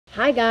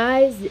Hi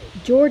guys,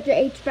 Georgia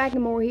H.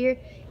 Fagamore here.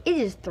 It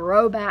is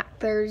Throwback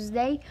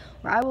Thursday,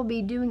 where I will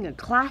be doing a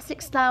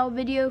classic style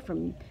video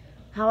from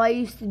how I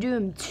used to do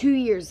them 2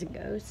 years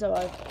ago.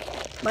 So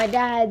my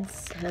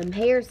dad's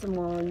hair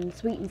salon,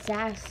 Sweet and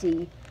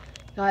Sassy,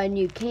 got a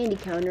new candy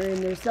counter and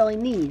they're selling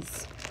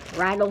these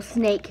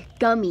rattlesnake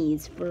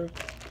gummies for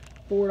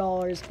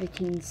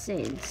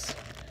 $4.15.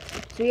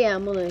 So yeah,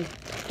 I'm gonna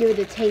give it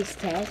a taste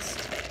test.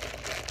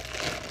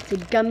 It's a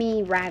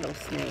gummy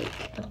rattlesnake.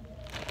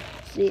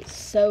 See, it's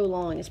so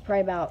long. It's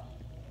probably about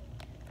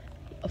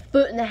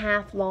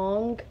 1.5 feet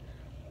long.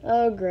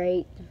 Oh,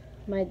 great.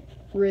 My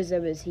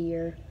Rizzo is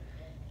here.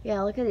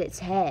 Yeah, look at its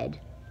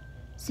head.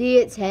 See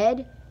its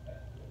head?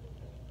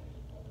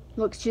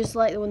 Looks just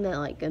like the one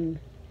that,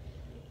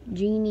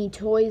 Jeannie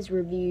Toys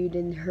reviewed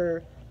in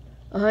her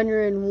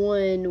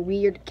 101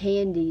 Weird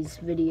Candies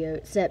video.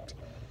 Except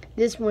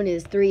this one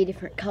is 3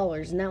 different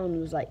colors, and that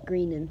one was,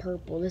 green and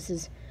purple. This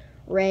is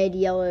red,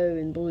 yellow,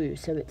 and blue.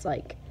 So it's,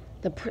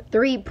 the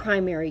 3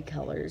 primary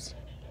colors.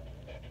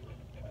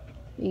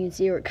 You can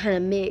see where it kind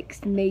of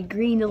mixed and made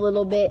green a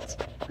little bit.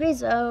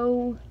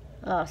 Rizzo.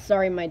 Oh,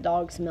 sorry, my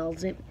dog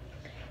smells it.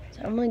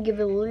 So I'm going to give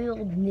it a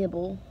little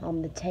nibble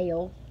on the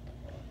tail.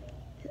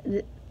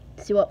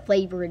 See what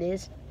flavor it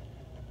is.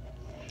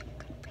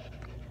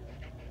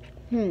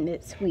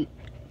 It's sweet.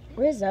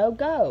 Rizzo,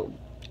 go.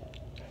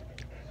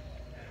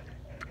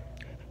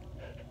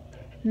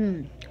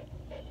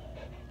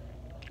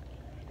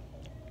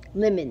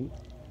 Lemon.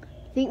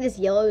 I think this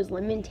yellow is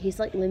lemon. Tastes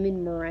like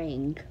lemon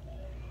meringue.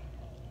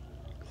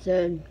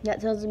 So that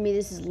tells me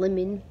this is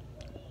lemon.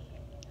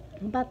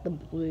 What about the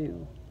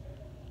blue?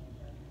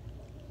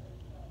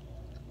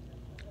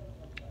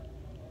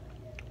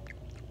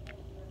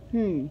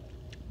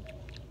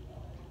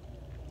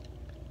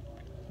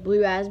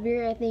 Blue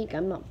raspberry, I think.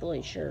 I'm not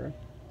fully sure.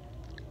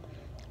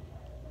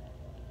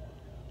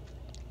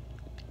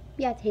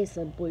 Yeah, it tastes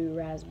like blue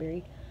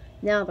raspberry.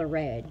 Now the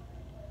red.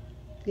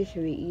 This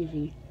should be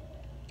easy.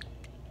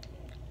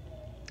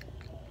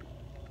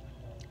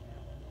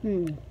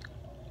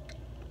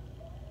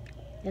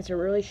 That's a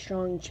really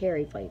strong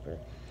cherry flavor.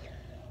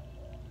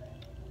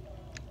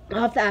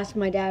 I'll have to ask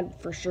my dad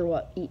for sure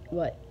what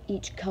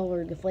each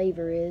color the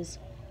flavor is.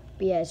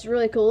 But yeah, it's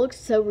really cool. It looks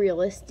so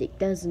realistic,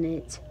 doesn't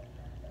it?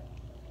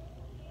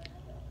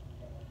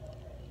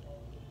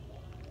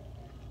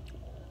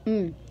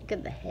 Look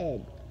at the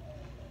head.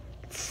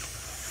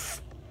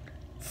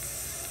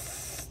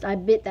 I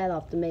bit that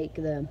off to make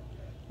the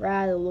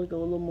rattle look a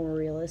little more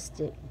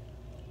realistic.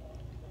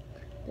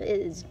 But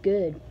it is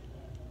good.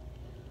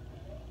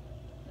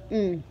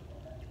 See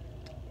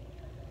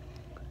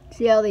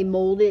how they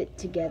mold it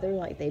together?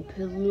 Like they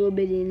put a little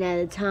bit in at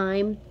a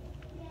time.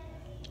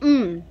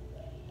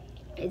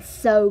 It's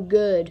so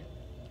good.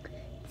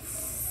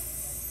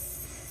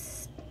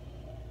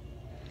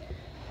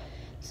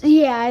 So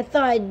yeah, I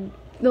thought I'd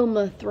film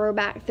a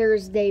Throwback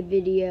Thursday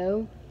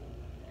video.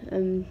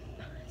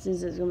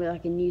 Since it's gonna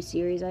be a new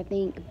series, I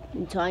think,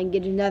 until I can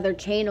get another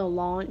channel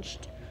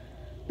launched.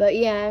 But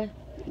yeah,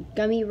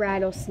 gummy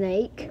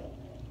rattlesnake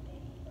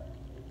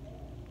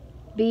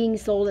being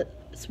sold at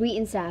Sweet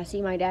and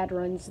Sassy. My dad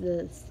runs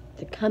the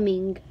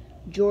Cumming,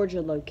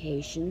 Georgia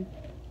location.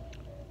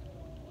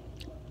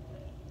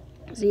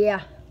 So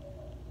yeah,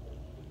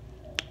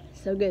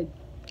 so good.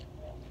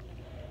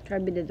 Try a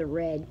bit of the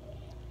red.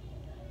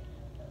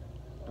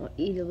 I'll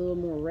eat a little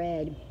more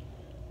red.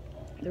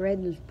 The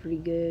red was pretty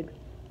good.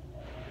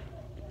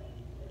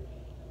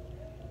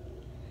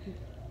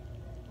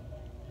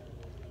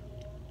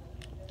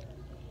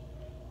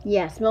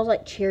 Yeah, it smells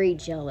like cherry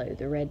jello,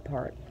 the red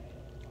part.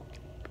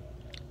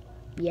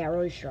 Yeah,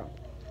 really strong.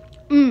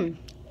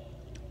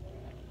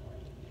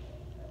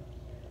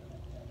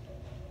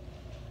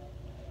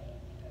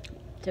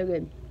 So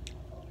good.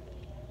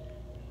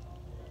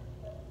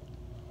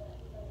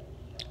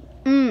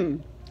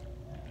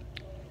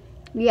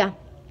 Yeah.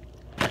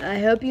 I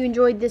hope you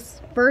enjoyed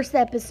this first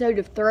episode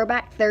of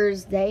Throwback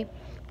Thursday.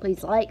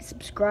 Please like,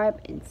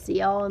 subscribe, and see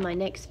y'all in my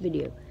next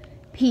video.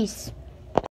 Peace.